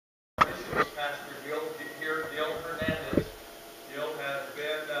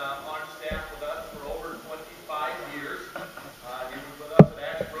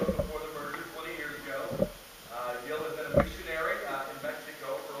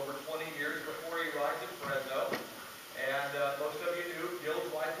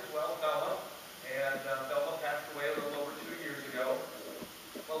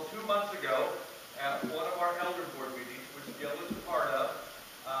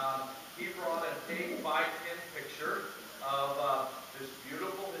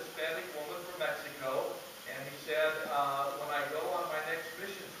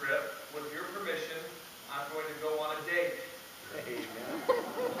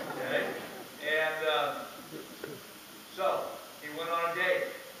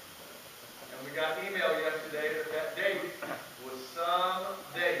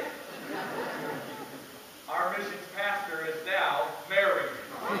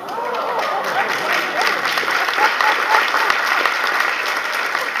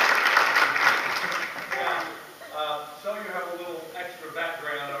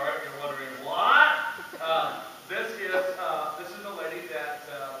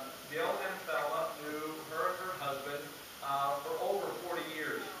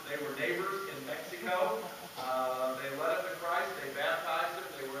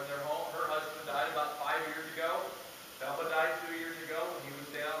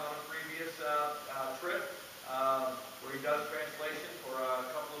where he does translation for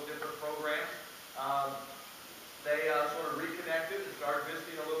a couple of different programs. They sort of reconnected and started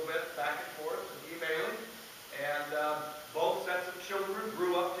visiting a little bit back and forth and emailing. And both sets of children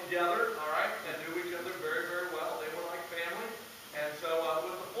grew up together, all right, and knew each other very, very well. They were like family. And so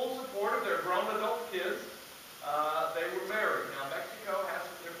with the full support of their grown adult kids, they were married. Now, Mexico has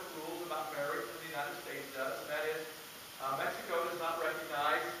some different rules about marriage than the United States does, and that is Mexico does not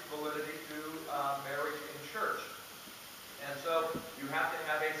recognize validity to marriage in church. And so you have to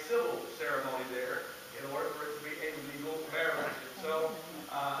have a civil ceremony there in order for it to be a legal marriage. And so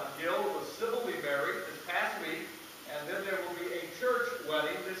Gil was civilly married this past week, and then there will be a church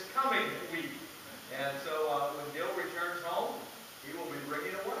wedding this coming week. And so when Gil returns home, he will be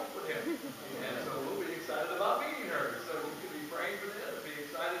bringing a wife with him. And so we'll be excited about meeting her. So you can be praying for them and be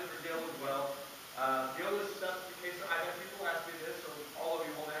excited for Gil as well. Gil is, in case I have people ask me this, so all of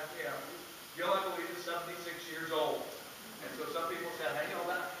you won't ask me afterwards. Gil, I believe, is 76 years old. And so some people say, hey, you know,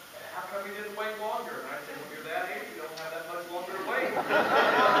 how come you didn't wait longer? And I said, when you're that age, you don't have that much longer to wait.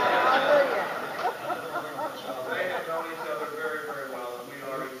 They have known each other very, very well, and we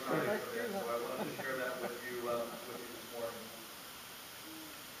are excited for them. So I wanted to share that with you this morning.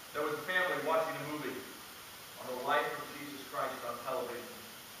 There was a family watching a movie on the life of Jesus Christ on television.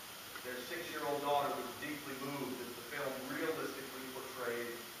 Their 6-year-old daughter was deeply moved as the film realistically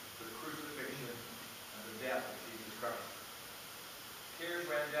portrayed the crucifixion and the death of Jesus Christ. Tears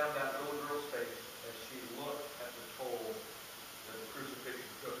ran down that little girl's face as she looked at the toll that the crucifixion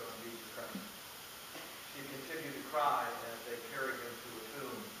took on Jesus Christ. She continued to cry as they carried him to a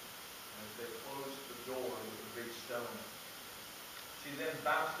tomb, and as they closed the door with a big stone. She then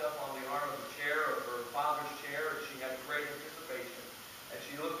bounced up on the arm of the chair of her father's chair, and she had great anticipation. And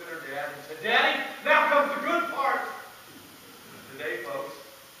she looked at her dad and said, Daddy, now comes the good part. Today, folks,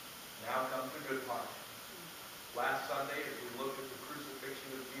 now comes the good part. Last Sunday, as we looked at the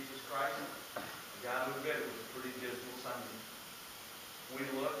crucifixion of Jesus Christ, I got to admit it was a pretty dismal Sunday. We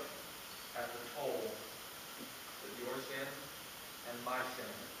looked at the toll that your sin and my sin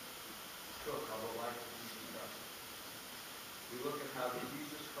took on the life of Jesus Christ. We look at how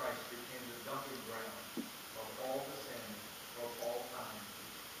Jesus Christ became the dumping ground of all the sin of all time.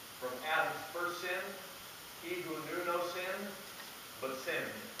 From Adam's first sin, he who knew no sin, but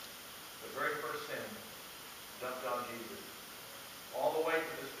sinned, the very first sin, dumped on Jesus. All the way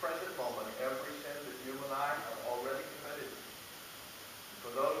to this present moment, every sin that you and I have already committed. For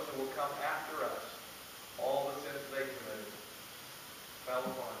those who will come after us, all the sins they committed fell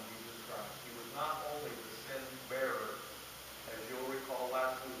upon Jesus Christ. He was not only the sin bearer, as you'll recall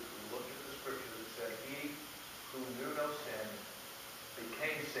last week, we looked at the scripture that said, he who knew no sin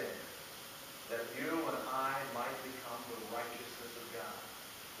became sin, that you and I might become the righteousness of God.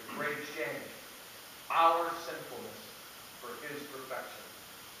 The great exchange. Our sinfulness for his perfection.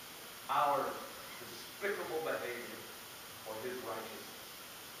 Our despicable behavior for his righteousness.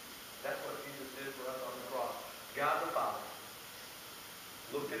 That's what Jesus did for us on the cross. God the Father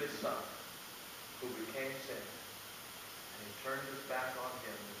looked at his Son, who became sin, and he turned his back on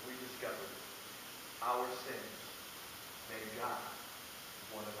him as we discovered our sins made God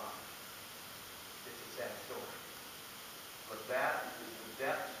one of ours. It's a sad story. But that is the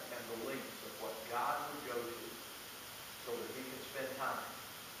depths and the lengths of what God would go to so that he can spend time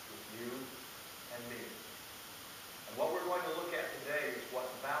with you and me. And what we're going to look at today is what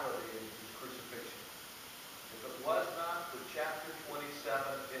validated his crucifixion. If it was not for chapter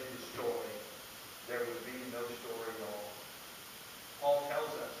 27 in his story, there would be no story at all. Paul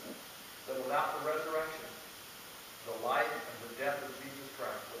tells us that without the resurrection, the life and the death of Jesus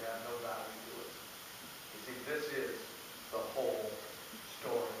Christ would have no value to us. You see, this is the whole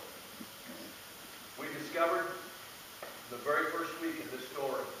story. We discovered the very first week in this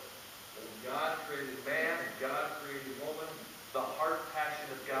story that when God created man and God created woman, the heart passion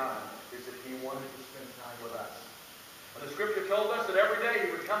of God is that he wanted to spend time with us. And the scripture told us that every day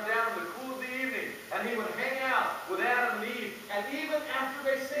he would come down in the cool of the evening and he would hang out with Adam and Eve. And even after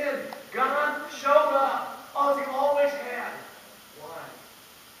they sinned, God showed up as he always had. Why?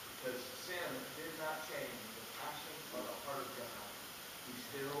 Because sin did not change the passion of the heart of God. He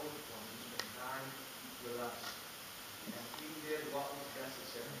still wants to spend time with us. And he did what was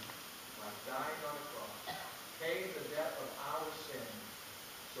necessary by dying on the cross, paying the debt of our sin,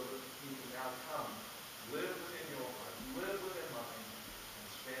 so that he can now come, live within your heart, live within mine, and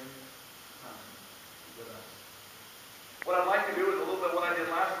spend time with us. What I'd like to do is a little bit what I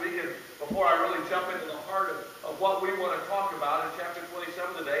did last week, and before I really jump into the heart of what we want to talk about in chapter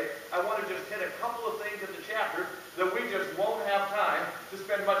 27 today, I want to just hit a couple of things in the chapter that we just won't have time to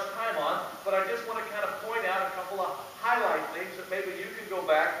spend much time on, but I just want to kind of point out a couple of highlight things that maybe you can go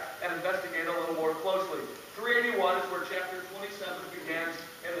back and investigate a little more closely. 381 is where chapter 27 begins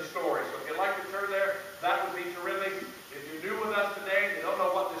in the story. So if you'd like to turn there, that would be terrific. If you're new with us today and you don't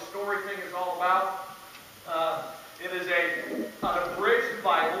know what this story thing is all about, it is an abridged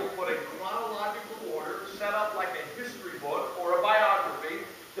Bible put in chronological order, set up like a history book or a biography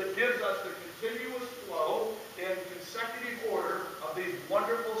that gives us the continuous flow in consecutive order of these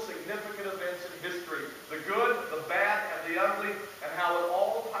wonderful, significant events in history. The good, the bad, and the ugly, and how it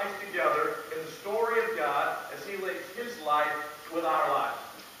all ties together in the story of God as He links His life with our lives.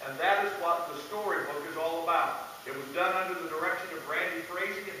 And that is what the storybook is all about. It was done under the direction of Randy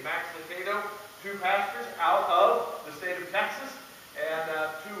Frazee and Max Licato, two pastors out of the state of Texas, and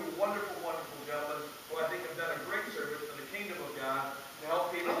two wonderful, wonderful gentlemen who I think have done a great service for the kingdom of God to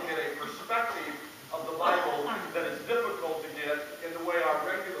help people get a perspective of the Bible that is difficult to get in the way our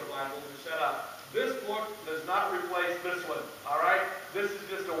regular Bibles are set up. This book does not replace this one, all right? This is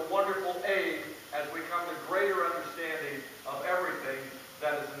just a wonderful aid as we come to greater understanding of everything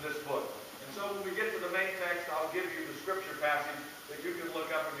that is in this book. And so when we get to the main text, I'll give you the scripture passage that you can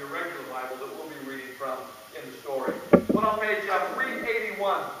look up in your regular Bible that we'll be reading from in the story. Put on page 381.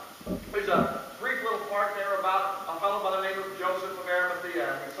 There's a brief little part there about a fellow by the name of Joseph of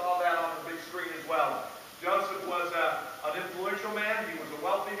Arimathea. We saw that on the big screen as well. Joseph was an influential man, he was a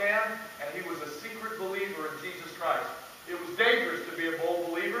wealthy man, and he was a secret believer in Jesus Christ. It was dangerous to be a bold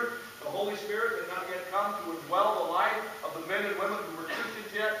believer. The Holy Spirit had not yet come to indwell the life of the men and women who were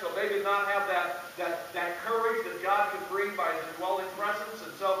Christians yet, so they did not have that courage that God could bring by His indwelling presence.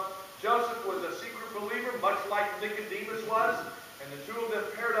 And so Joseph was a secret believer, much like Nicodemus was, and the two of them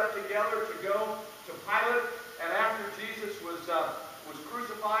paired up together to go to Pilate. And after Jesus was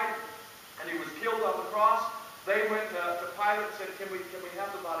crucified and He was killed on the cross, they went to Pilate and said, can we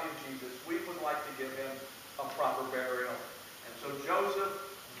have the body of Jesus? We would like to give Him a proper burial. And so Joseph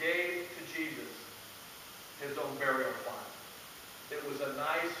gave to Jesus his own burial plot. It was a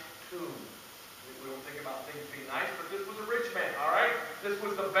nice tomb. We don't think about things being nice, but this was a rich man, all right? This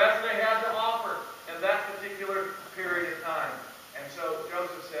was the best they had to offer in that particular period of time. And so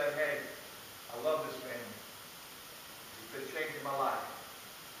Joseph said, hey, I love this man. He's been changing my life.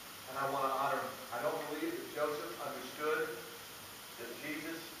 And I want to honor him. I don't believe that Joseph understood that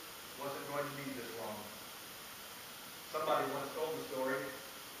Jesus wasn't going to be this long. Somebody once told the story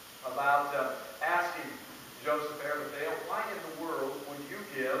about asking Joseph Arimathea, why in the world would you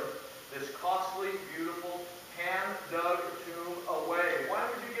give this costly, beautiful, hand-dug tomb away? Why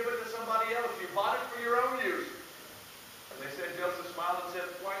would you give it to somebody else? You bought it for your own use. And they said, Joseph smiled and said,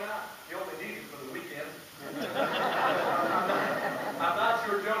 why not? He only needs it for the weekend. I'm not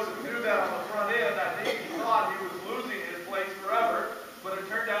sure Joseph knew that on the front end. I think he thought he was losing his place forever, but it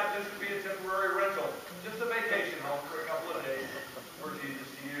turned out just to be a temporary rental. Just a vacation home for a couple of days for Jesus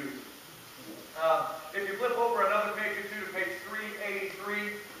to use. If you flip over another page or two to page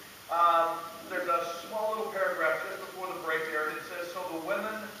 383, there's a small little paragraph just before the break there, and it says, so the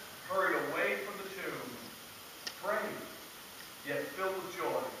women hurried away from the tomb, praying, yet filled with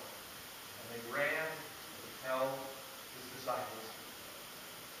joy, and they ran to tell His disciples.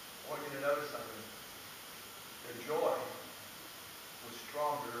 I want you to notice something. Their joy was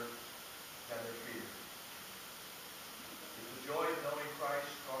stronger than their fear. Is the joy of knowing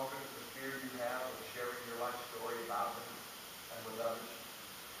Christ stronger than the fear you have of sharing your life story about Him and with others?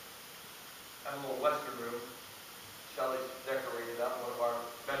 I have a little Western room. Shelley's decorated up one of our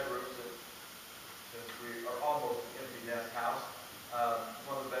bedrooms, and since we are almost an empty nest house,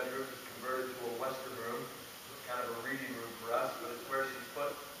 one of the bedrooms is converted to a Western room. It's kind of a reading room for us, but it's where she's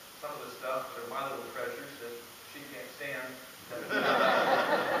put some of the stuff that are my little treasures that she can't stand that is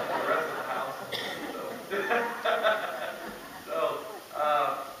not the rest of the house. So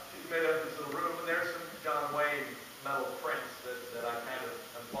she's made up this little room, and there's some John Wayne metal prints that I kind of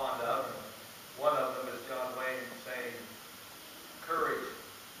am fond of. And one of them is John Wayne saying, courage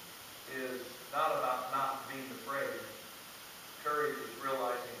is not about not being afraid. Courage is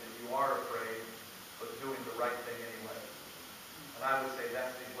realizing that you are afraid, but doing the right thing anyway. And I would say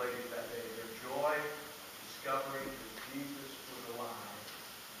that's these ladies that day. Their joy, discovering that Jesus was alive.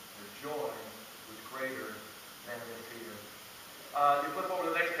 Their joy was greater than their fear. You flip over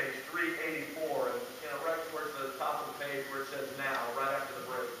to the next page, 384, and right towards the top of the page where it says now, right after the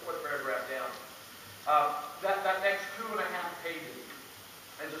break, fourth paragraph down. That next 2.5 pages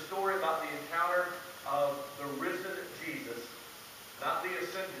is a story about the encounter of the risen Jesus, not the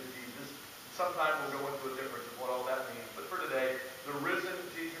ascended Jesus. Sometime we'll go into a difference of what all that means. But for today, the risen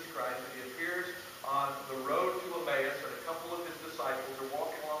Jesus Christ, and He appears on the road to Emmaus, and a couple of His disciples are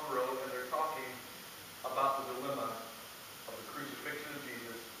walking along the road, and they're talking about the dilemma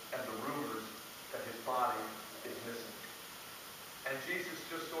Jesus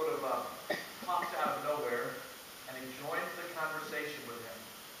just sort of pops out of nowhere, and he joins the conversation with him.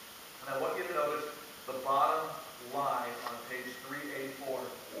 And I want you to notice the bottom line on page 384.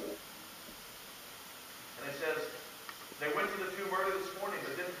 And it says, they went to the tomb early this morning,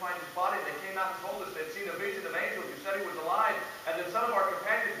 but didn't find his body. They came out and told us they'd seen a vision of angels who said he was alive. And then some of our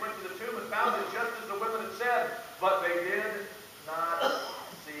companions went to the tomb and found it just as the women had said. But they did not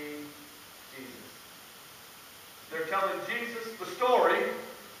see Jesus. They're telling Jesus the story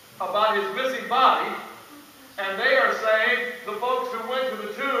about his missing body. And they are saying the folks who went to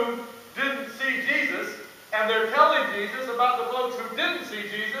the tomb didn't see Jesus. And they're telling Jesus about the folks who didn't see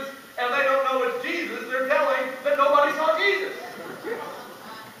Jesus. And they don't know it's Jesus. They're telling that nobody saw Jesus.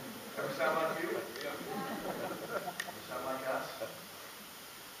 Ever sound like you? Yeah. Ever sound like us?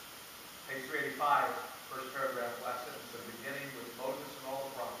 Page 385, first paragraph, last sentence. The beginning with Moses and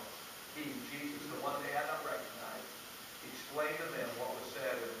all the prophets. He, Jesus, the one they had not recognized, explained to them what was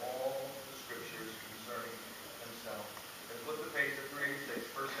said in all the scriptures concerning himself. And flip the page to 386,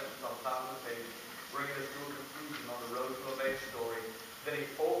 first sentence on top of the page, bringing us to a conclusion on the road to Emmaus story. Then he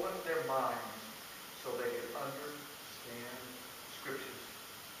opened their minds so they could understand scriptures.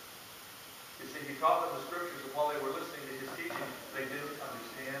 You see, he taught them the scriptures, and while they were listening to his teaching, they didn't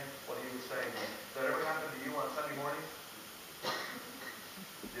understand what he was saying. Does that ever happen to you on Sunday morning?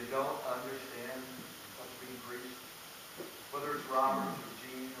 You don't understand what's being preached? Whether it's Robert or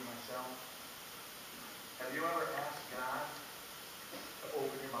Gene or myself. Have you ever asked God to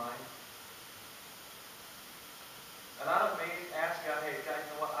open your mind? And I don't mean ask God, hey, God,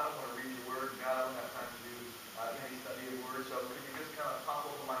 you know what? I don't want to read your word. God, I don't have time to do any study of word. So could you just kind of pop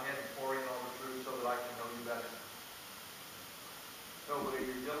over my head and pour in all the truth so that I can know you better? So with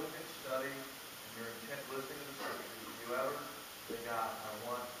your diligent study and your intent listening to the scriptures, if you ever say, God, I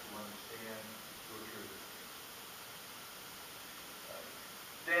want to understand your truth.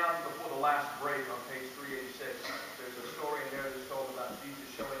 Down before the last break on page 386, there's a story in there that's told about Jesus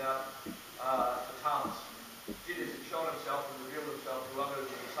showing up to Thomas. Jesus had shown himself and revealed himself to others,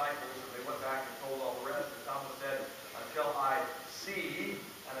 the disciples, and they went back and told all the rest. And Thomas said, until I see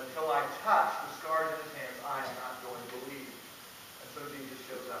and until I touch the scars in his hands, I am not going to believe. And so Jesus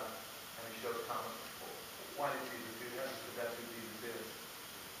shows up, and he shows Thomas. Why did Jesus do that? Because that's who Jesus is.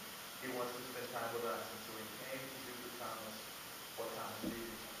 He wants to spend time with us. And so he came to do with Thomas what Thomas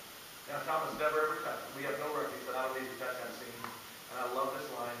needed. Now, Thomas never ever touched him. We have no record. He said, I don't need to touch, I've seen him. And I love this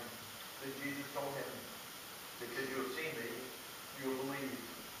line that Jesus told him. Because you have seen me, you will believe.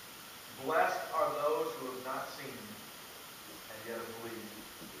 Blessed are those who have not seen me, and yet have believed.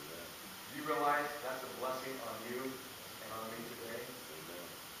 Do you realize that's a blessing on you and on me today?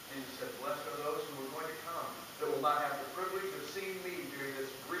 Jesus said, blessed are those who are going to come, that will not have the privilege of seeing me during this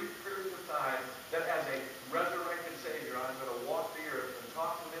brief period of time, that as a resurrected Savior, I'm going to walk the earth and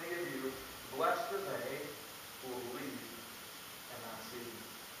talk to many of you. Blessed are they who will believe and not see.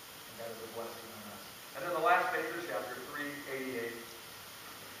 And that is a blessing on us. And then the last page of chapter 388,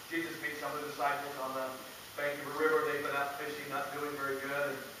 Jesus meets some of the disciples on the bank of a river. They've been out fishing, not doing very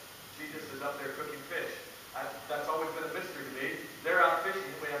good, and Jesus is up there cooking fish. That's always been a mystery to me. They're out fishing.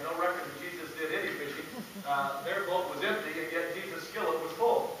 We have no record that Jesus did any fishing. Their boat was empty, and yet Jesus' skillet was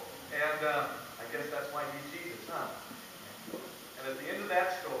full. And I guess that's why he's Jesus, huh? And at the end of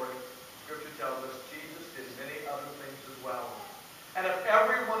that story, Scripture tells us Jesus did many other things as well. And if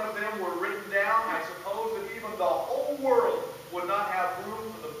every one of them were written down, I suppose that even the whole world would not have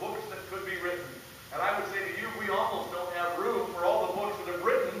room for the books that could be written. And I would say to you, we almost don't have room for all the books that are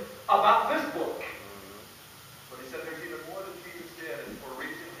written about this book. But he said there's even more than Jesus did, and for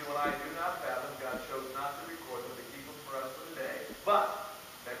reasons you and I do not fathom, God chose not to record them to keep them for us for today. But,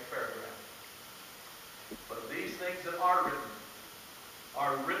 next paragraph. But these things that are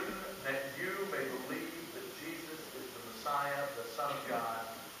written that you may believe that Jesus is the Messiah, the Son of God,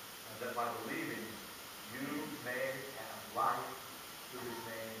 and that by believing you may have life through his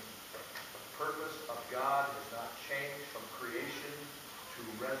name. The purpose of God has not changed from creation to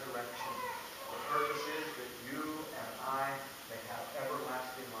resurrection. The purpose is that you and I may have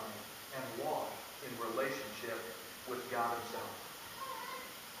everlasting life and walk in relationship with God himself.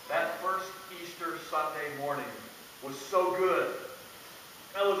 That first Easter Sunday morning was so good.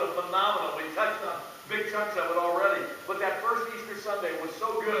 That was a phenomenal. We touched on big chunks of it already. But that first Easter Sunday was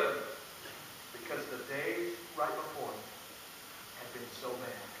so good because the days right before it had been so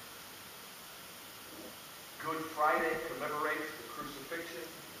bad. Good Friday commemorates the crucifixion,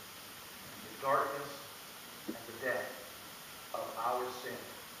 the darkness, and the death of our sin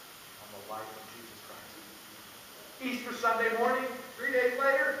on the life of Jesus Christ. Easter Sunday morning, 3 days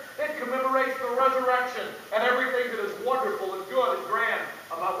later, it commemorates the resurrection and everything that is wonderful and good and grand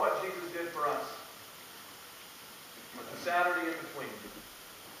about what Jesus did for us. But the Saturday in between,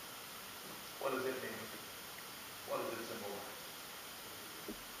 what does it mean? What does it symbolize?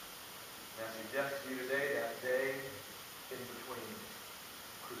 And I suggest to you today that day in between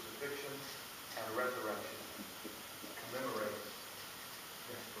crucifixion and resurrection commemorates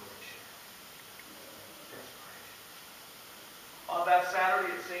desperation. Desperation. On that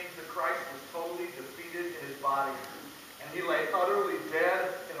Saturday, it seems that Christ was totally defeated in his body, and he lay utterly dead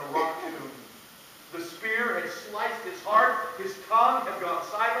in a rock tomb. The spear had sliced his heart, his tongue had gone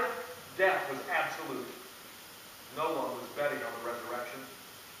silent, death was absolute. No one was betting on the resurrection.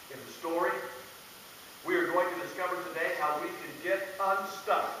 In the story, we are going to discover today how we can get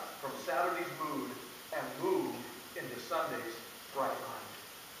unstuck from Saturday's mood and move into Sunday's bright light.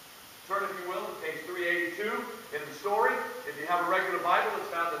 Turn, if you will, to page 382 in the story. If you have a regular Bible, it's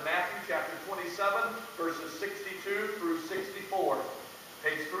found in Matthew chapter 27, verses 62 through 64.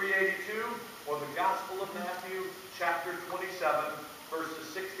 Page 382, or the Gospel of Matthew chapter 27, verses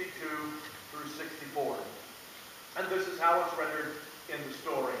 62 through 64. And this is how it's rendered in the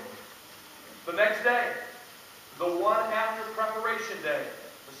story. The next day, the one after preparation day,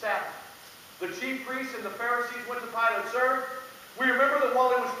 the Sabbath, the chief priests and the Pharisees went to Pilate. Sir, we remember that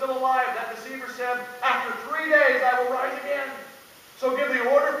while he was still alive, that deceiver said, after 3 days I will rise again. So give the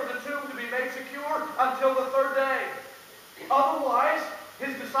order for the tomb to be made secure until the third day. Otherwise,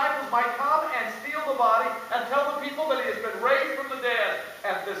 his disciples might come and steal the body and tell the people that he has been raised from the dead.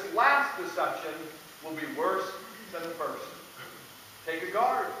 And this last deception will be worse than the first. Take a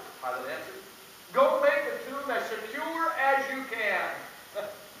guard, Pilate answered. Go make the tomb as secure as you can.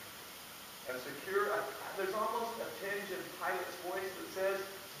 And secure, there's almost a tinge in Pilate's voice that says,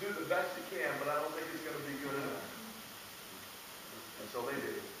 do the best you can, but I don't think it's going to be good enough. And so they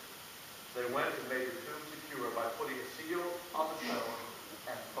did. They went and made the tomb secure by putting a seal on the stone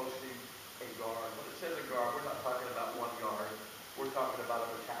and posting a guard. When it says a guard, we're not talking about one guard. We're talking about a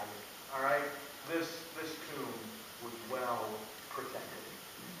battalion. All right? This tomb was well protected.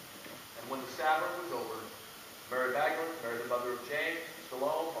 And when the Sabbath was over, Mary Magdalene, Mary the mother of James,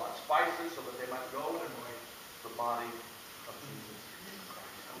 Salome bought spices so that they might go and anoint the body of Jesus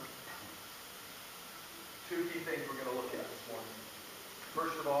Christ. Two key things we're going to look at this morning.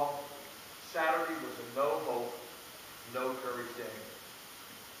 First of all, Saturday was a no hope, no courage day.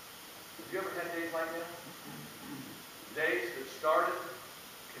 Have you ever had days like that? Days that started,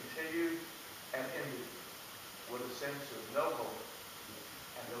 continued, and ended with a sense of no hope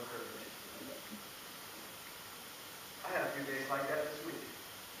and no courage. I had a few days like that this week.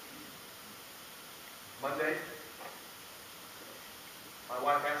 Monday, my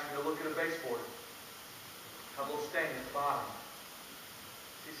wife asked me to look at a baseboard. A little stain at the bottom.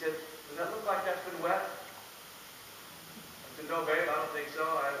 She said, does that look like that's been wet? I said, no, babe, I don't think so.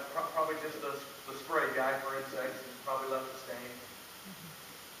 Probably just the spray guy for insects and probably left a stain.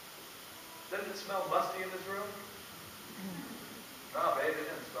 Doesn't it smell musty in this room? No, babe, it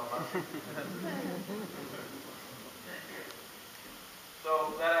didn't smell musty.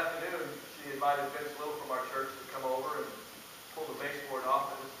 So that afternoon, she invited Vince Little from our church to come over and pull the baseboard off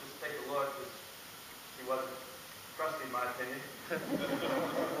and just take a look, because he wasn't trusty in my opinion.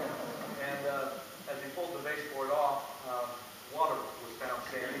 And as he pulled the baseboard off, water was found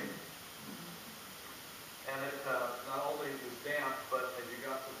standing. And it not only was damp, but as you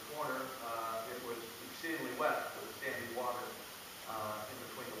got to the corner, it was exceedingly wet with standing water in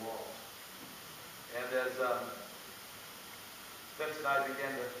between the walls. And as Vince and I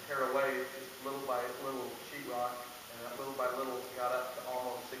began to tear away just little by little sheetrock, and little by little got up to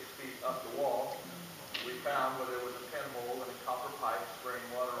almost 6 feet up the wall. We found where there was a pinhole and a copper pipe spraying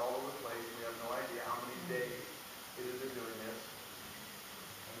water all over the place. We have no idea how many days it has been doing this.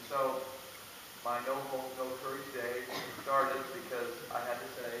 And so my no hope, no courage day started because I had to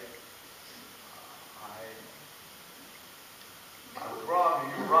say, I was wrong and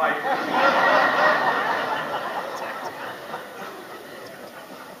you were right.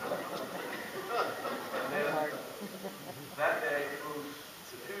 That day moves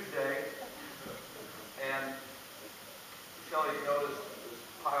to Tuesday, and Shelley noticed this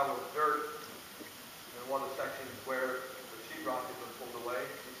pile of dirt in one of the sections where the sheetrock had been pulled away.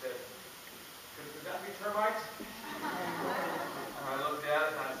 She said, could that be termites? And I looked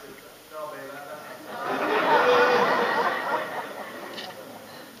at it and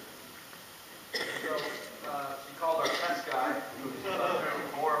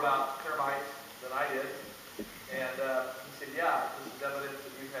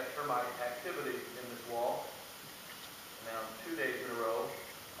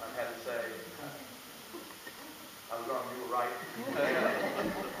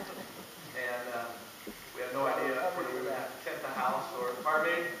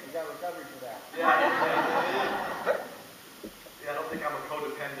me? You got recovery for that. Yeah, I don't think I'm a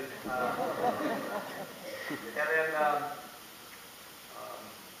codependent. And then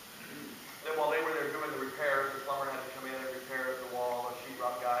while they were there doing the repairs, the plumber had to come in and repair the wall. A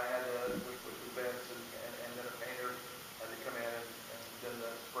sheetrock guy had to, with the vents, and then a painter had to come in, and then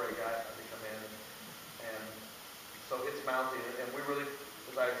the spray guy had to come in. And so it's mounting, and we really,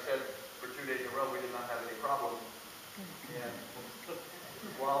 as I said, for 2 days in a row, we did not have any problems. And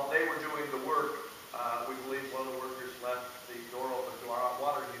while they were doing the work, we believe one of the workers left the door open to our hot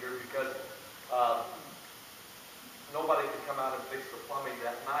water heater because nobody could come out and fix the plumbing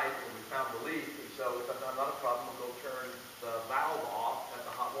that night when we found the leak. And so we thought, no, not a problem, we'll go turn the valve off at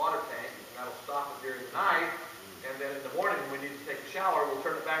the hot water tank, and that'll stop it during the night. And then in the morning when we need to take a shower, we'll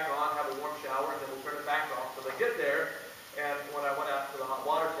turn it back on, have a warm shower, and then we'll turn it back off. So they get there, and when I went out to the hot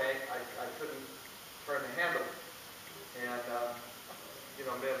water tank, I couldn't turn the handle. And,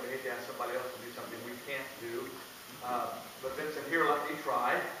 man, we hate to ask somebody else to do something we can't do. But Vincent here let me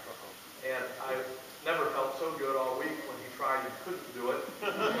try. And I never felt so good all week when he tried and couldn't do it.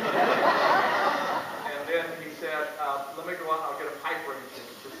 And then he said, let me go out and I'll get a pipe wrench. And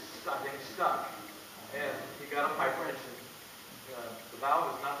I think it's stuck. And he got a pipe wrench. And the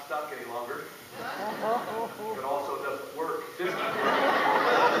valve is not stuck any longer. It also doesn't work. It doesn't work.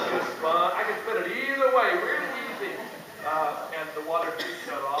 It's fun. I can fit it either way, really easy. And the water did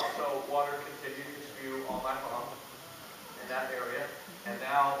shut off, so water continued to spew all night long in that area. And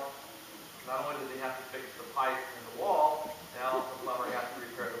now, not only did he have to fix the pipe in the wall, now the plumber has to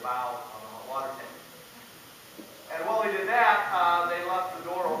repair the valve on the hot water tank. And while he did that, they left the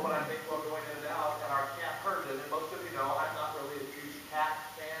door open, I think, while going in and out, and our cat Herndon. And most of you know, I'm not really a huge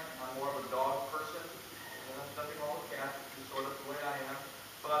cat fan. I'm more of a dog person. Nothing wrong with cats, it's sort of the way I am.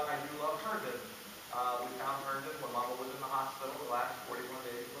 But I do love Herndon. We found Herndon when Mama was in the hospital the last 41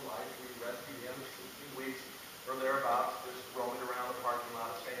 days of her life. We rescued him 16 weeks or thereabouts, just roaming around the parking lot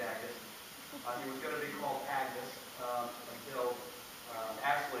of St. Agnes. He was going to be called Agnes until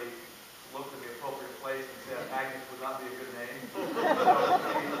Ashley looked at the appropriate place and said Agnes would not be a good name. So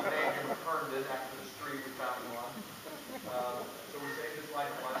we named him Herndon after the street we found him on. So we saved his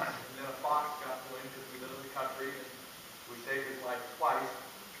life once, and then a fox got to him because we live in the country, and we saved his life twice.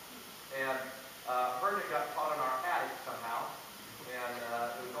 And Herndon got caught in our attic somehow, and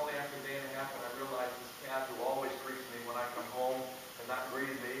it was only after a day and a half when I realized this cat who always greets me when I come home and not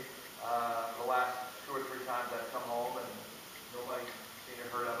greeted me the last 2 or 3 times I've come home, and nobody's seen or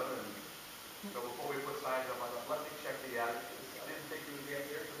heard of him. And so before we put signs up, I thought, let me check the attic. I didn't think he would be up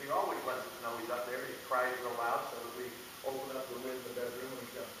there because he always lets us know he's up there. He cries real loud, so that we open up the lid in the bedroom and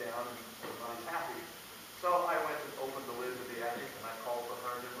he jumps down and everybody's happy. So I went and opened the lid of the attic and I called for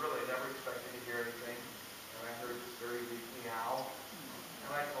Herndon, really never expecting to hear anything. And I heard this very weak meow.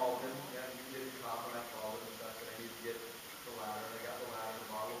 And I called him, and he didn't come, and I called him, and I said, I need to get the ladder. And I got the ladder and a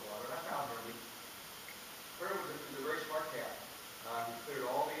bottle of water, and I found Herndon. Herndon was a very smart cat. He cleared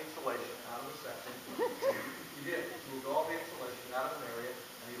all the insulation out of the section. He did. He moved all the insulation out of an area,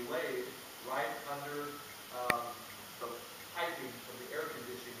 and he laid right under the piping from the air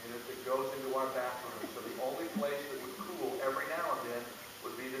conditioning unit that goes into our bathroom. So the only place that would cool every now and then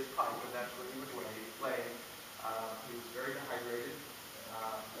would be this pipe, and that's where he would lay. He was very dehydrated.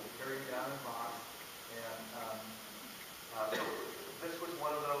 We carried him down in a box, and so this was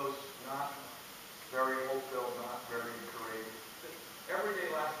one of those not very hope-filled, not very courageous. Every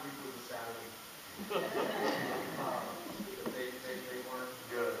day last week was a Saturday. They weren't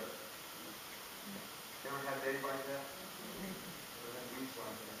good. You ever had days like that? Ever had weeks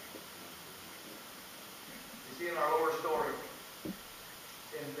like that? You see in our lower story,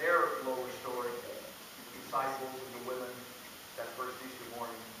 in their lower story, the disciples and the women that first Easter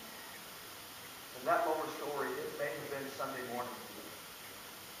morning. In that lower story, it may have been Sunday morning,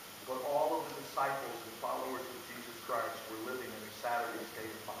 but all of the disciples and followers of Jesus Christ were living in a Saturday state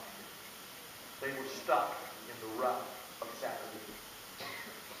of mind. They were stuck in the rut of Saturday.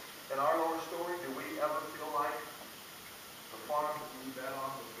 In our lower story, do we ever feel like the farm that we bet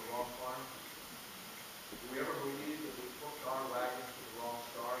on was the wrong farm? Do we ever believe that we hooked our wagons to the wrong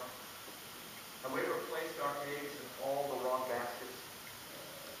star? Have we ever placed our eggs in all the wrong baskets?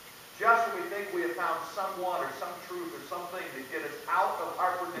 Just when we think we have found someone or some truth or something to get us out of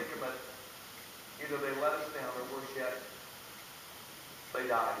our predicament, either they let us down or worse yet, they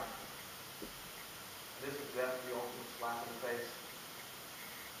died. And isn't death the ultimate slap in the face?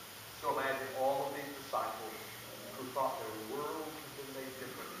 So imagine all of these disciples who thought their world had been made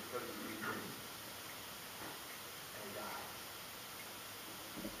different because of these things. And died.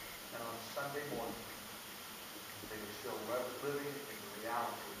 And on Sunday morning, they were still living in the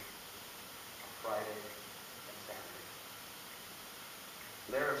reality of Friday and Saturday.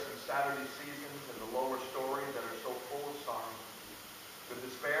 There are some Saturday seasons in the lower story that are so full of sorrow. The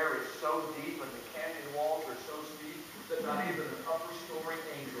despair is so deep and the canyon walls are so steep that not even an upper story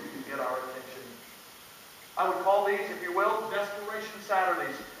angel can get our attention. I would call these, if you will, desperation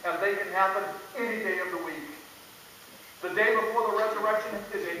Saturdays, and they can happen any day of the week. The day before the resurrection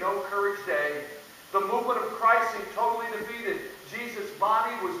is a no-courage day. The movement of Christ seemed totally defeated. Jesus'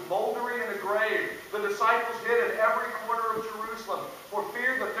 body was moldering in a grave. The disciples hid in every corner of Jerusalem for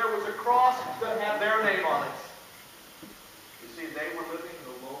fear that there was a cross that had their name on it. You see, they were living in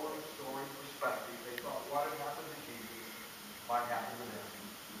a lower story perspective. They thought what had happened to Jesus might happen to them.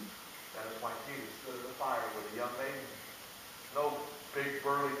 That is why Jesus stood at the fire with a young maiden. No big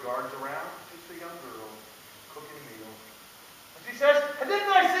burly guards around, just a young girl cooking a meal. And she says, "Didn't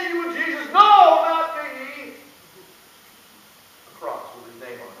I see you with Jesus?" "No, not me." A cross with his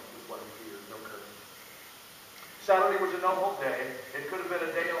name on it was what he feared, no courage. Saturday was a no-hope day. It could have been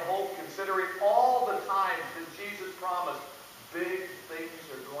a day of hope considering all the times that Jesus promised big things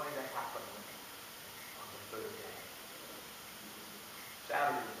are going to happen on the third day.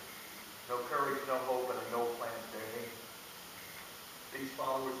 Saturday, no courage, no hope, and a no-plans day. These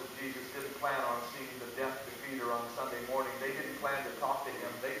followers of Jesus didn't plan on seeing the death defeater on Sunday morning. They didn't plan to talk to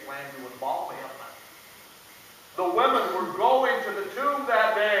him. They planned to embalm him. The women were going to the tomb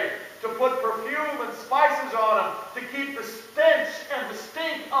that day to put perfume and spices on him to keep the stench and the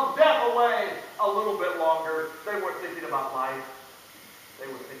stink of death away a little bit longer. They weren't thinking about life. They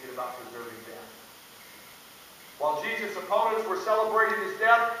were thinking about preserving death. While Jesus' opponents were celebrating his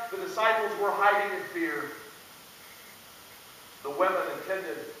death, the disciples were hiding in fear. The women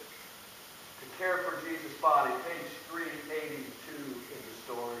intended to care for Jesus' body. Page 382 in the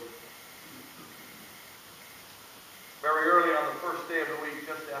story. Very early on the first day of the week,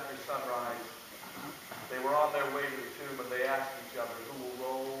 just after sunrise, they were on their way to the tomb and they asked each other, "Who will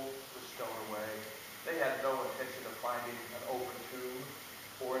roll the stone away?" They had no intention of finding an open tomb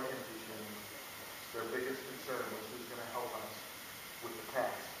or an empty tomb. Their biggest concern was who's going to help us with the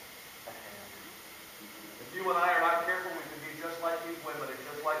task at hand. If you and I are not careful, we can be just like these women and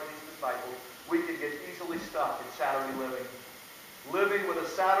just like these disciples. We can get easily stuck in Saturday living. Living with a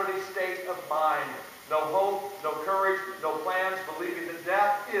Saturday state of mind. No hope, no courage, no plans, believing that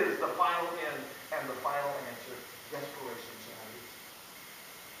death is the final end and the final answer. Desperation Saturday.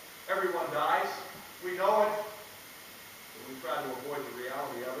 Everyone dies. We know it. But we try to avoid the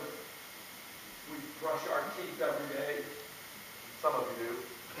reality of it. We brush our teeth every day. Some of you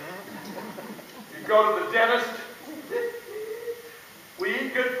do. You go to the dentist. We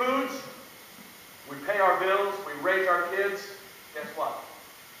eat good foods. We pay our bills. We raise our kids. Guess what?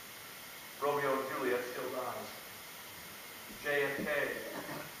 Romeo and Juliet still dies. JFK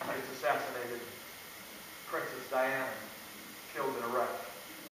is assassinated. Princess Diana killed in a wreck.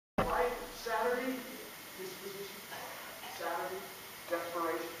 Life, Saturday, disposition. Saturday,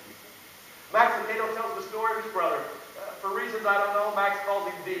 desperation. Max Lucado tells the story of his brother. For reasons I don't know, Max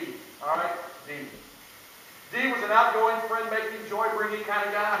calls him D. All right? D. D was an outgoing, friend-making, joy-bringing kind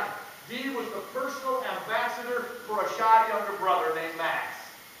of guy. D was the personal ambassador for a shy younger brother named Max.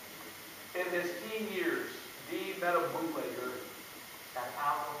 In his teen years, D met a bootlegger at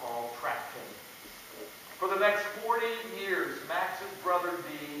alcohol track tape. For the next 40 years, Max's brother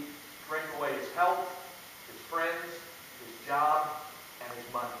D drank away his health, his friends, his job, and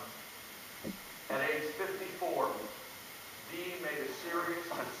his money. At age 54, D made a serious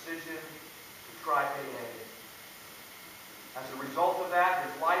decision to try AA. As a result of that,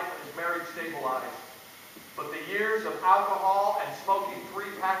 his life and his marriage stabilized. But the years of alcohol and smoking 3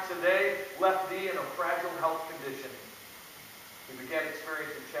 packs a day left D in a fragile health condition. He began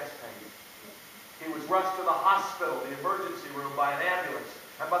experiencing chest pain. He was rushed to the hospital, the emergency room, by an ambulance.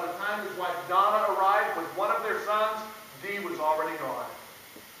 And by the time his wife Donna arrived with one of their sons, D was already gone.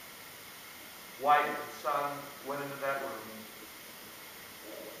 Wife and son went into that room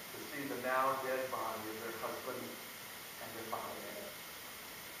to see the now dead body of their husband and their father.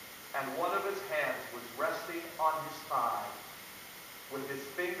 And one of his hands was resting on his thigh with his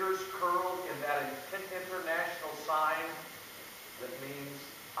fingers curled in that international sign that means,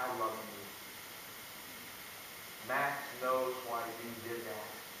 "I love you." Max knows why he did that.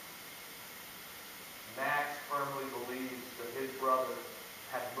 Max firmly believes that his brother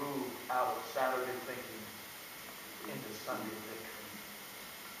had moved out of Saturday thinking into Sunday victory.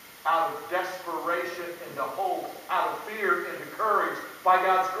 Out of desperation into hope, out of fear into courage. By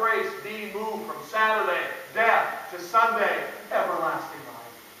God's grace, D moved from Saturday, death, to Sunday, everlasting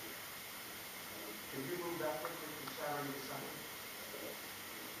life. Can you move that quickly from Saturday to Sunday?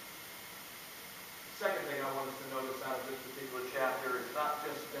 particular chapter. It's not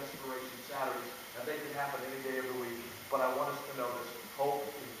just Desperation Saturdays, and they can happen any day of the week. But I want us to notice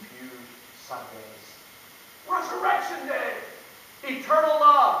hope-infused Sundays. Resurrection Day! Eternal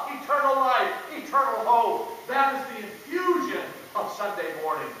love, eternal life, eternal hope. That is the infusion of Sunday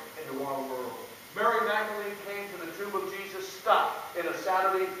morning into our world. Mary Magdalene came to the tomb of Jesus stuck in a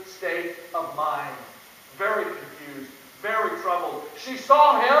Saturday state of mind. Very confused, very troubled. She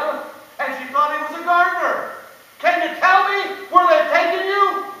saw him, and she thought he was a gardener. Can you tell me where they've taken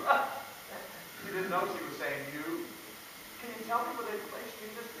you? She didn't know she was saying you. Can you tell me where they've placed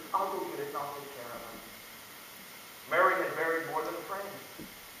Jesus? I'll go get it and I'll take care of him. Mary had buried more than a friend.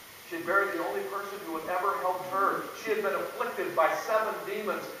 She had buried the only person who had ever helped her. She had been afflicted by 7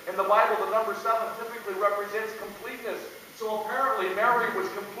 demons. In the Bible, the number 7 typically represents completeness. So apparently Mary was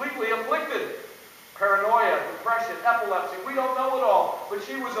completely afflicted. Paranoia, depression, epilepsy, we don't know it all. But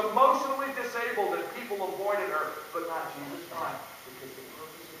she was emotionally disabled and people avoided her. But not Jesus. Why? Because the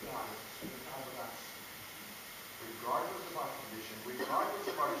purpose of God is to spend time with us. Regardless of our condition, regardless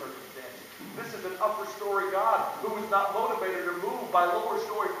of our circumstances. This is an upper story God who is not motivated or moved by lower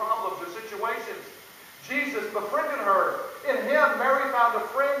story problems or situations. Jesus befriended her. In him, Mary found a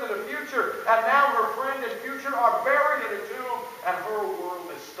friend and a future. And now her friend and future are buried in a tomb. And her world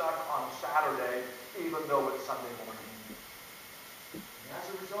is stuck on Saturday, even though it's Sunday morning. And as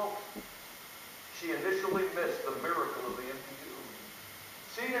a result, she initially missed the miracle of the empty tomb.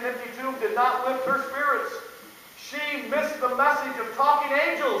 Seeing an empty tomb did not lift her spirits. She missed the message of talking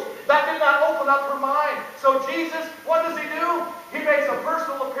angels. That did not open up her mind. So Jesus, what does he do? He makes a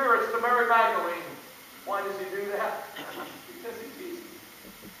personal appearance to Mary Magdalene. Why does he do that? Because he's Jesus.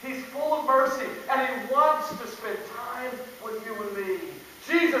 He's full of mercy, and he wants to spend time with you and me.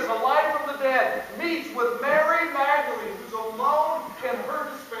 Jesus, alive from the dead, meets with Mary Magdalene, who's alone in her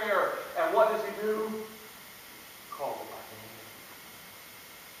despair. And what does he do? Call her by name.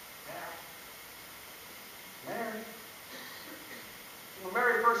 Mary. When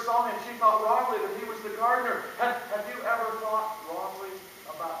Mary first saw him, she thought wrongly that he was the gardener. Have you ever thought wrongly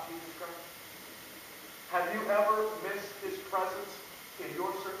about Jesus Christ? Have you ever missed his presence in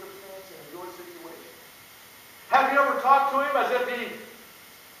your circumstance, in your situation? Have you ever talked to him as if he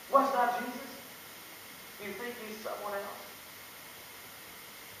was not Jesus? Do you think he's someone else?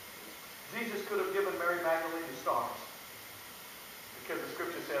 Jesus could have given Mary Magdalene the stars, because the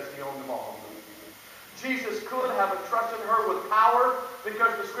scripture says he owned them all. Jesus could have entrusted her with power,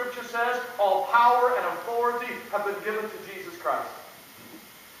 because the scripture says all power and authority have been given to Jesus Christ.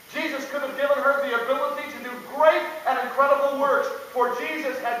 Jesus could have given her the ability to do great and incredible works, for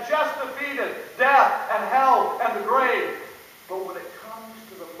Jesus had just defeated death and hell and the grave. But when it comes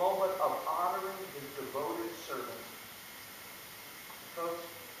to the moment of honoring his devoted servant, folks,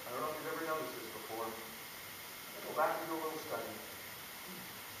 I don't know if you've ever noticed this before. Go back and do a little study.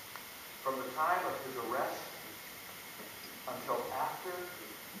 From the time of his arrest until after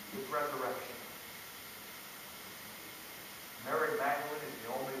his resurrection, Mary Magdalene is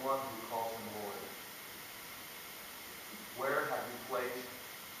the only one who calls him Lord. Where have you placed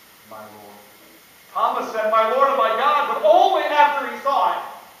my Lord? Thomas said, my Lord and my God, but only after he saw it.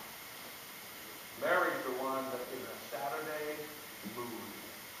 Mary's the one that in a Saturday mood,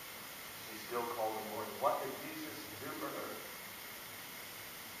 she still called him Lord. What did Jesus do for her?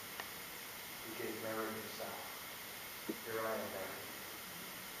 He gave Mary himself. Here I am, Mary.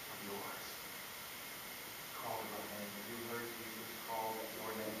 I'm yours. Call him by name. Have you heard Jesus call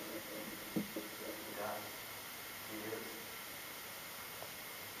your name? He does. He is.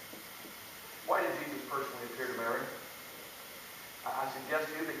 Why did Jesus personally appear to Mary? I suggest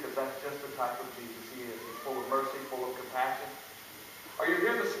to you because that's just the type of Jesus he is. He's full of mercy, full of compassion. Are you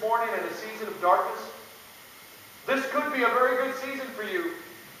here this morning in a season of darkness? This could be a very good season for you.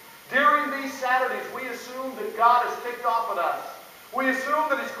 During these Saturdays, we assume that God has ticked off at us. We assume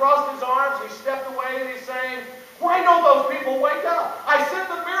that he's crossed his arms, he's stepped away, and he's saying, why don't those people wake up? I sent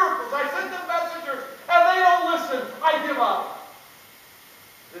them miracles, I sent them messengers, and they don't listen. I give up.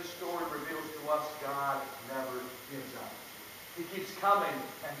 This story reveals to us God never gives up. He keeps coming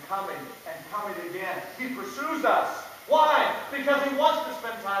and coming and coming again. He pursues us. Why? Because he wants to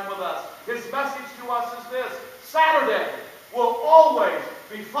spend time with us. His message to us is this: Saturday will always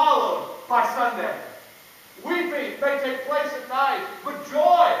be followed by Sunday. Weeping may take place at night, but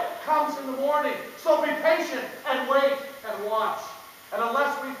joy comes in the morning. So be patient and wait and watch. And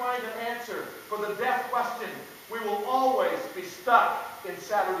unless we find an answer for the death question, we will always be stuck in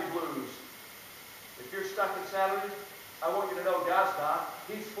Saturday blues. If you're stuck in Saturday, I want you to know God's not.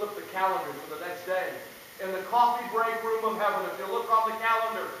 He's flipped the calendar for the next day. In the coffee break room of heaven, if you look on the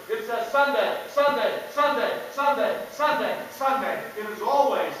calendar, it says Sunday, Sunday, Sunday, Sunday. Sunday, Sunday, Sunday. It is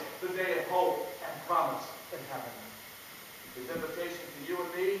always the day of hope and promise in heaven. His invitation to you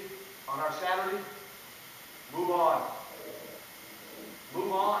and me on our Saturday, move on.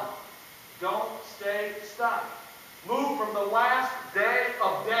 Move on. Don't stay stuck. Move from the last day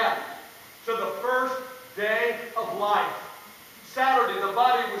of death to the first day of life. Saturday, the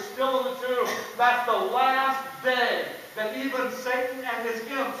body was still in the tomb. That's the last day that even Satan and his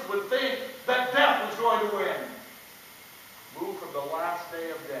imps would think that death was going to win. Move from the last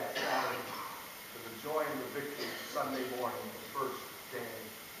day of death, Saturday, to the joy and the victory of Sunday morning, the first day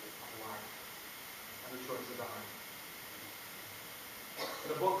of life. And the choice is ours.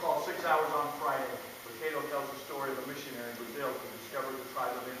 In a book called 6 Hours on Friday, Cato tells the story of a missionary in Brazil who discovered the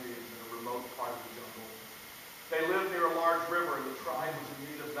tribe of Indians in a remote part of the jungle. They lived near a large river, and the tribe was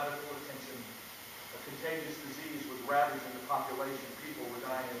in need of medical attention. A contagious disease was ravaging the population. People were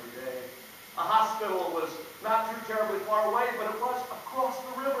dying every day. A hospital was not too terribly far away, but it was across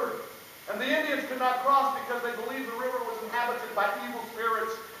the river. And the Indians could not cross because they believed the river was inhabited by evil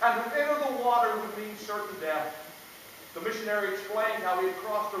spirits, and to enter the water would mean certain death. The missionary explained how he had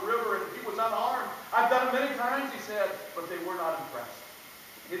crossed the river and he was unarmed. I've done it many times, he said, but they were not impressed.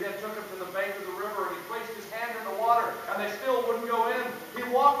 He then took him to the bank of the river and he placed his hand in the water and they still wouldn't go in. He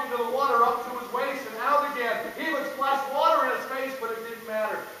walked into the water up to his waist and out again. He would splash water in his face, but it didn't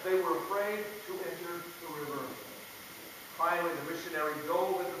matter. They were afraid to enter the river. Finally, the missionary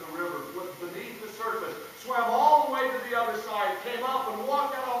dove into the river, went beneath the surface, swam all the way to the other side, came up and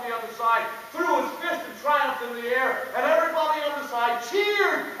walked out on the other side, threw his fist in triumph in the air, and everybody on the side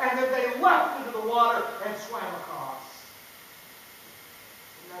cheered, and then they leapt into the water and swam across.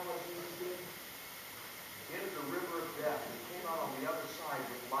 Isn't that what Jesus did? He entered the river of death and came out on the other side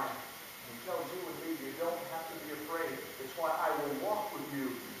with life. And he tells you and me, you don't have to be afraid. It's why I will walk with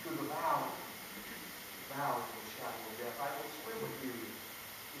you through the valley. Valley of the shadow of death. I will swim with you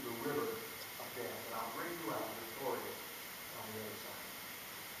through the river of death, and I'll bring you out victorious on the other side.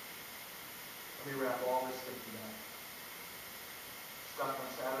 Let me wrap all this thinking up. Stuck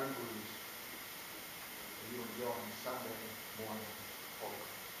on Saturday blues, and you enjoying Sunday morning hope.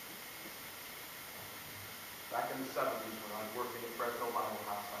 Back in the 70s, when I was working at Fresno Bible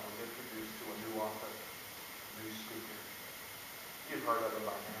House, I was introduced to a new author, a new speaker. You've heard of him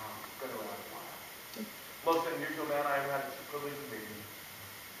by now. He's been around a while. Most unusual man I ever had the privilege of meeting.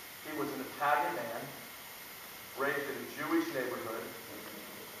 He was an Italian man, raised in a Jewish neighborhood,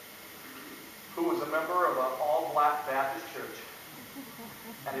 who was a member of an all-black Baptist church,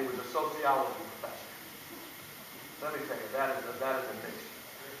 and he was a sociology professor. Let me tell you, that is a mixture.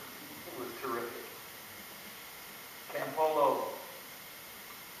 It was terrific. Campolo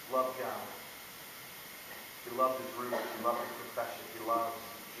loved God. He loved his roots. He loved his profession. He loves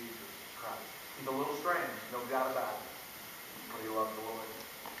Jesus Christ. He's a little strange, no doubt about it, but he loved the Lord.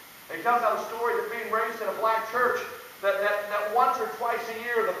 And he tells out a story that being raised in a black church, that once or twice a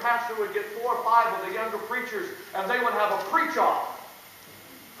year the pastor would get 4 or 5 of the younger preachers and they would have a preach-off.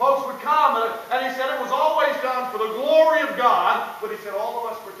 Folks would come and he said it was always done for the glory of God, but he said all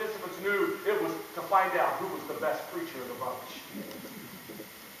of us participants knew it was to find out who was the best preacher of the bunch.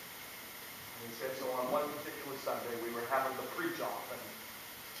 And he said so on one particular Sunday we were having the preach-off, and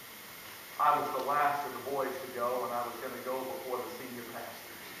I was the last of the boys to go, and I was going to go before the senior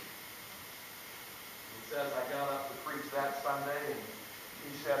pastor. He says I got up to preach that Sunday, and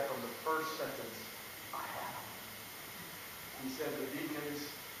he said from the first sentence, I had him. He said the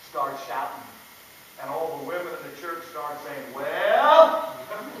deacons start shouting, and all the women in the church started saying, well,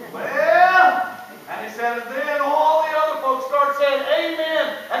 and he said, and then all the other folks start saying, amen,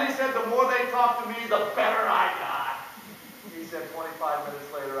 and he said the more they talked to me, the better I got. He said 25 minutes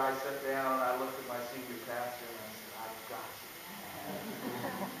later, I sat down and I looked at my senior pastor and I said, I've got you.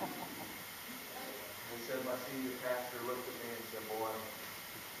 He said, my senior pastor looked at me and said, boy,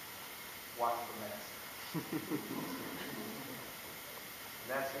 watch the mess.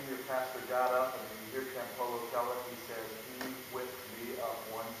 And that senior pastor got up, and you hear Campolo tell it, he says, he whipped me up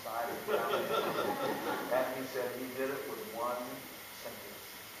one side and down the other. And he said he did it with one sentence.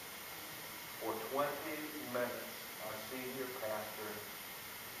 For 20 minutes, our senior pastor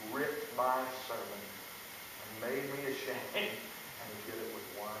ripped my sermon and made me ashamed, and he did it with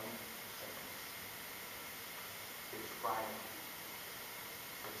one sentence. It's Friday.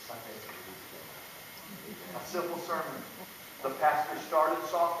 It's Sunday. A simple sermon. The pastor started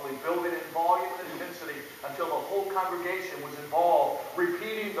softly, building in volume and intensity until the whole congregation was involved,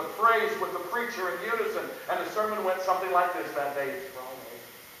 repeating the phrase with the preacher in unison. And the sermon went something like this that day. It's Friday.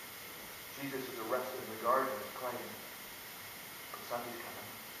 Jesus is arrested in the garden claiming, but Sunday's coming.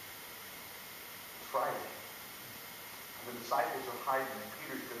 It's Friday. The disciples are hiding, and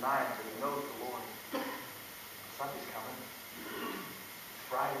Peter's denying that he knows the Lord. Sunday's coming. It's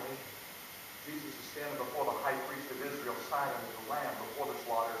Friday. Jesus is standing before the high priest of Israel, silent as a lamb before the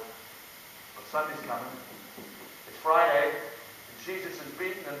slaughter. But Sunday's coming. It's Friday. And Jesus is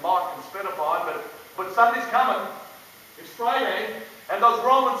beaten and mocked and spit upon, but Sunday's coming. It's Friday. And those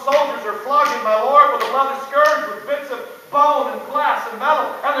Roman soldiers are flogging my Lord with a leather scourge with bits of bone and glass and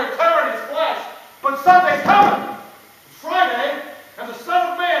metal, and they're tearing his flesh. But Sunday's coming. It's Friday. And the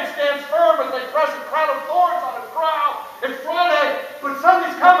Son of Man stands firm as they press a crown of thorns on his brow. It's Friday, but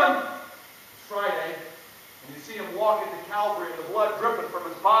Sunday's coming. It's Friday. And you see him walking to Calvary and the blood dripping from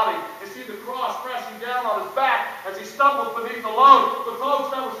his body. You see the cross crashing down on his back as he stumbles beneath the load. But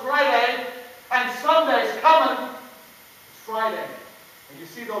folks, that was Friday. And Sunday's coming. It's Friday. And you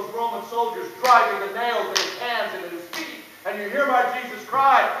see those Roman soldiers driving the nails in his hands and in his feet. And you hear my Jesus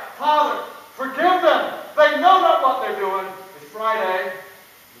cry, Father, forgive them. They know not what they're doing. Friday,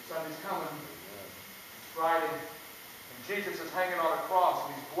 but Sunday's coming. It's Friday, and Jesus is hanging on a cross,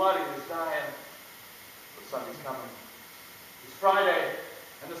 and he's bloody and he's dying, but Sunday's coming. It's Friday,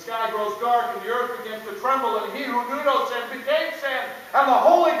 and the sky grows dark, and the earth begins to tremble, and he who knew no sin became sin, and the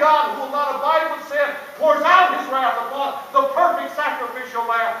holy God, who will not abide with sin, pours out his wrath upon the perfect sacrificial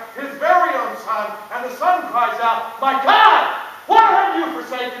lamb, his very own Son, and the Son cries out, my God, why have you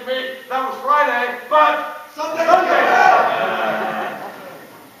forsaken me? That was Friday, but Sunday. You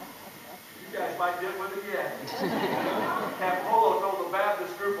guys might get with it yet. Camp Polo told the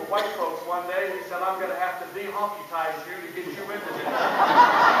Baptist group of white folks one day, he said, I'm going to have to de-honky-tize you to get you into this.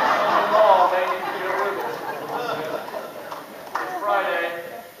 Oh, they need to get with it. It's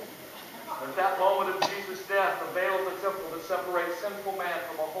Friday. At that moment of Jesus' death, the veil of the temple that separates sinful man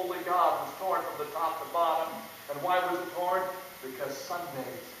from a holy God was torn from the top to bottom. And why was it torn? Because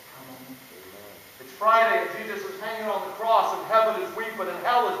Sunday's coming. It's Friday, and Jesus is hanging on the cross, and heaven is weeping, and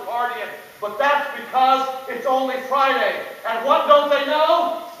hell is partying. But that's because it's only Friday. And what don't they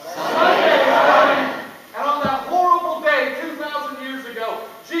know? Sunday is coming. And on that horrible day, 2,000 years ago,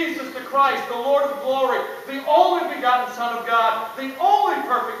 Jesus the Christ, the Lord of glory, the only begotten Son of God, the only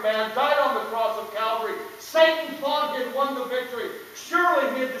perfect man, died on the cross of Calvary. Satan thought he had won the victory. Surely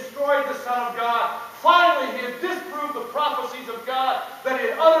he had destroyed the Son of God. Finally, he had disproved the prophecies of God that he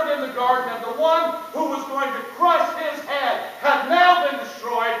had uttered in the garden, and the one who was going to crush his head had now been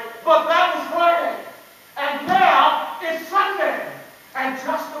destroyed, but that was Friday. And now it's Sunday. And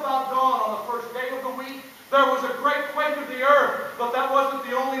just about dawn on the first day of the week, there was a great quake of the earth, but that wasn't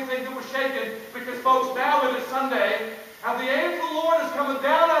the only thing that was shaken, because folks, now it is Sunday, and the angel of the Lord is coming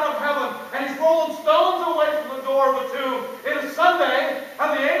down out of heaven, and he's rolling stones away from the door of a tomb. It is Sunday,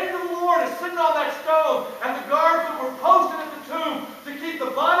 and the angel of the Lord is sitting on that stone, and the guards that were posted at the tomb to keep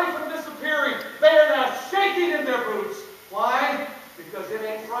the body from disappearing, they are now shaking in their boots. Why? Because it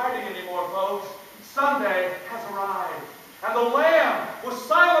ain't Friday anymore, folks. Sunday has arrived. And the Lamb was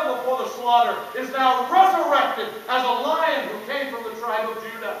silent before the slaughter, is now resurrected as a lion who came from the tribe of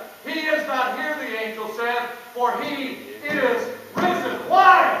Judah. He is not here, the angel said, for he is risen.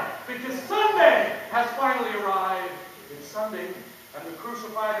 Why? Because Sunday has finally arrived. It's Sunday, and the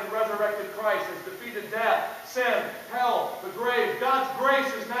crucified and resurrected Christ has defeated death, sin, hell, the grave. God's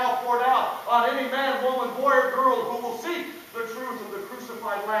grace is now poured out on any man, woman, boy, or girl who will seek the truth of the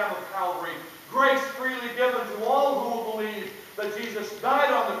crucified Lamb of Calvary. Grace freely given to all who will believe that Jesus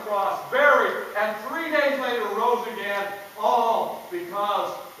died on the cross, buried, and 3 days later rose again, all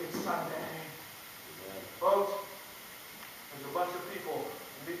because it's Sunday. Amen. Folks, there's a bunch of people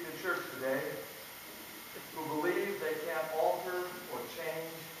meeting in church today who believe they can't alter or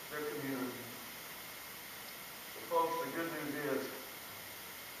change their community. But folks, the good news is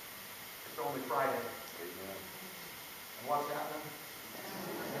it's only Friday. Amen. And what's happening?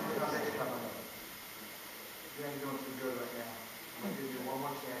 Sunday's coming up. You ain't doing too good right now. I'm going to give you one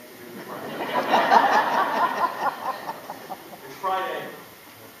more chance to do this right. It's Friday.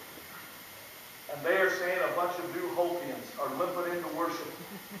 And they are saying a bunch of new Hopians are limping into worship.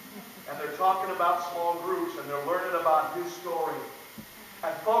 And they're talking about small groups, and they're learning about his story.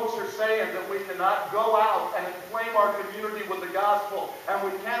 And folks are saying that we cannot go out and inflame our community with the gospel, and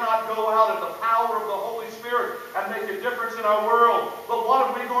we cannot go out in the power of the Holy Spirit and make a difference in our world. But what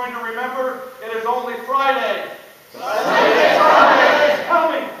are we going to remember? It is only Friday. Sunday is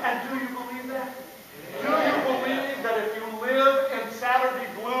coming. And do you believe that? Do you believe that if you live in Saturday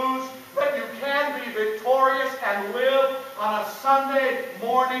blues, that you can be victorious and live on a Sunday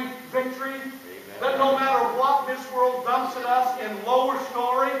morning victory? That no matter what this world dumps at us in lower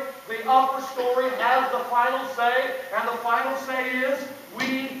story, the upper story has the final say, and the final say is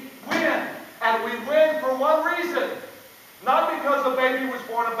we win. And we win for one reason, baby was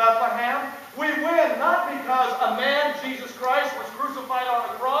born in Bethlehem. We win not because a man, Jesus Christ, was crucified on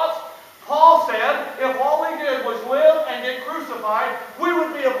the cross. Paul said if all he did was live and get crucified, we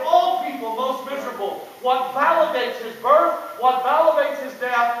would be of all people most miserable. What validates his birth, what validates his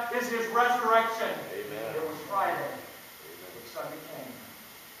death, is his resurrection. Amen. It was Friday. But Sunday came.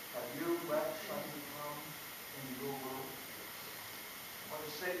 Have you let Sunday come into your world? What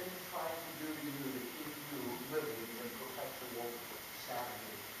is Satan trying to do to you to keep you living in perpetual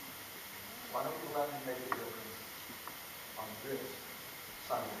Saturday? Why don't you let him make a difference on this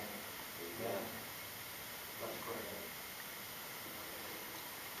Sunday? Amen. Let's pray.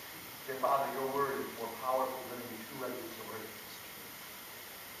 Dear Father, your word is more powerful than any two-edged sword.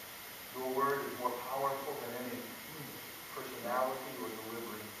 Your word is more powerful than any personality or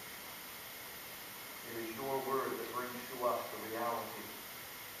delivery. It is your word that brings to us the reality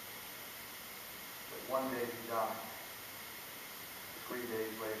that one day he died. 3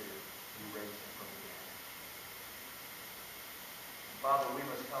 days later, you raised him from the dead. And Father, we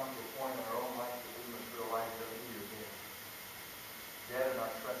must come to a point in our own life that we must realize that we are dead. Dead in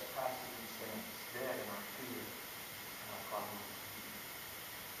our trespasses and sins. Dead in our fear and our problems.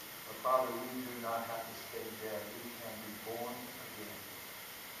 But Father, we do not have to stay dead. We can be born again.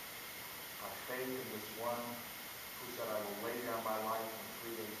 By faith in this one who said, I will lay down my life and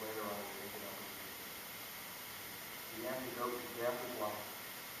 3 days later I will take it up again. The antidote to death is life.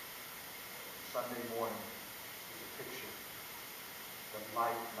 Sunday morning is a picture that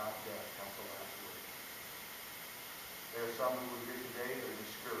life, not death, has the last word. There are some who are here today that are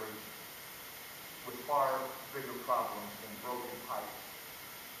discouraged with far bigger problems than broken pipes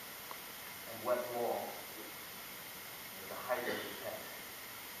and wet walls and the height of the head.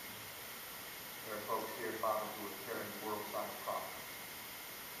 There are folks here, Father, who are carrying world-sized problems.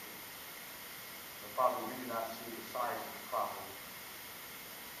 But Father, we do not see the size of the problem.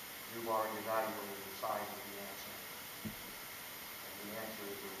 You've already evaluated the size of the answer. And the answer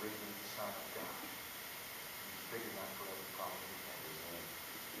is the risen Son of God. He's big enough for every problem we face.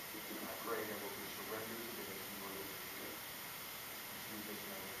 And I pray that we'll be surrendered today to your leadership. In Jesus'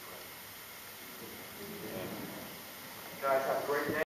 name we pray. Amen. Guys, have a great day.